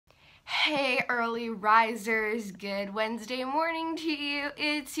Hey early risers, good Wednesday morning to you.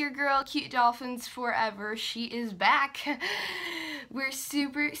 It's your girl CuteDolphins Forever. She is back. We're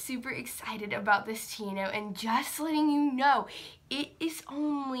super excited about this TNO, and just letting you know, it is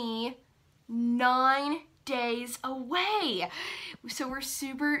only 9 days away. So we're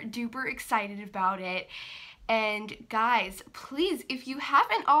super duper excited about it. And guys, please, if you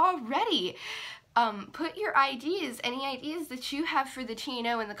haven't already, put your ideas, any ideas that you have for the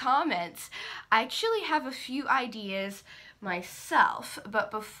TNO in the comments. I actually have a few ideas myself,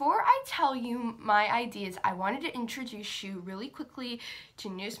 but before I tell you my ideas, I wanted to introduce you really quickly to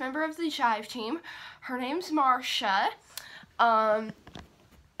a newest member of the Jive Team. Her name's Marcia, and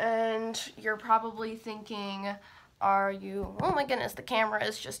you're probably thinking, oh my goodness, the camera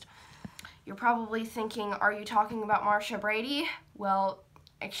is just, you're probably thinking, are you talking about Marcia Brady? Well,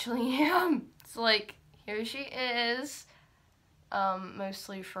 actually, it's like, here she is,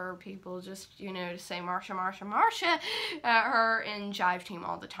 mostly for people just, to say Marcia at her in Jive Team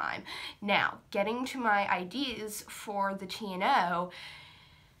all the time. Now, getting to my ideas for the TNO,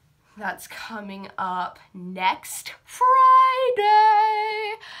 that's coming up next Friday.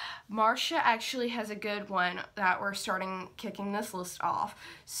 Marcia actually has a good one that we're kicking this list off.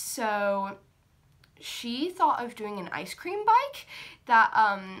 So she thought of doing an ice cream bike that,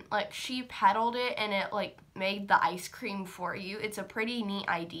 she pedaled it and it, made the ice cream for you. It's a pretty neat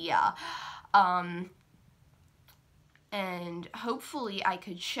idea. And hopefully I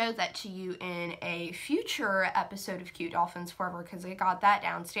could show that to you in a future episode of CuteDolphins Forever, because I got that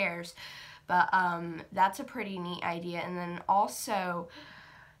downstairs. But, that's a pretty neat idea. And then also,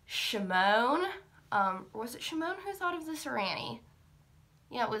 Shimone, was it Shimone who thought of this, or Annie?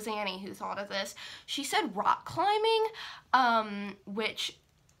 Yeah, it was Annie who thought of this. She said rock climbing, which,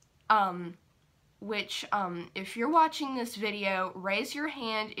 if you're watching this video, raise your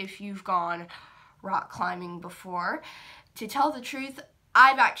hand if you've gone rock climbing before. To tell the truth,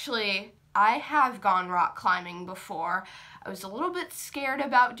 I have gone rock climbing before. I was a little bit scared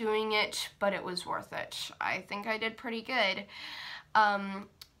about doing it, but it was worth it. I think I did pretty good.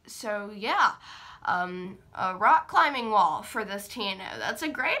 So yeah. A rock climbing wall for this TNO. That's a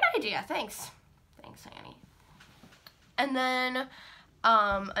great idea. Thanks, Annie. And then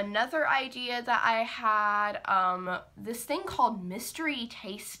another idea that I had, this thing called mystery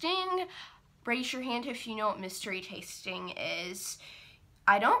tasting. Raise your hand if you know what mystery tasting is.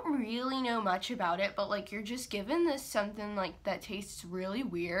 I don't really know much about it, but you're just given this something that tastes really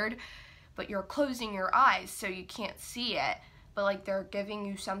weird, but you're closing your eyes so you can't see it. But they're giving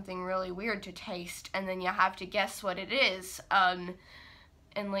you something really weird to taste, and then you have to guess what it is. And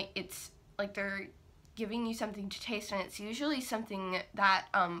it's they're giving you something to taste, and it's usually something that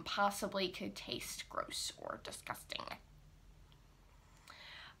possibly could taste gross or disgusting.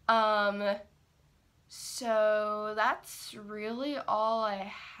 So that's really all I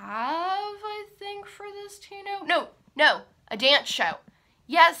have, I think, for this TNO. No, a dance show.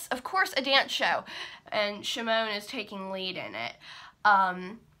 Yes, of course, a dance show, and Shimone is taking lead in it,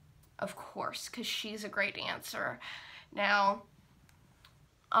 of course, because she's a great dancer. Now,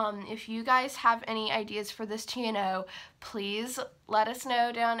 if you guys have any ideas for this TNO, please let us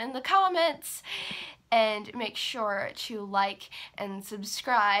know down in the comments, and make sure to like and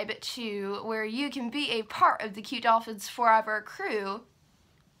subscribe to where you can be a part of the CuteDolphins Forever crew,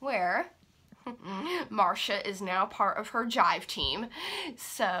 where Marcia is now part of her Jive Team.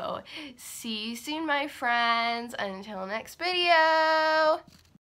 So, see you soon, my friends. Until next video.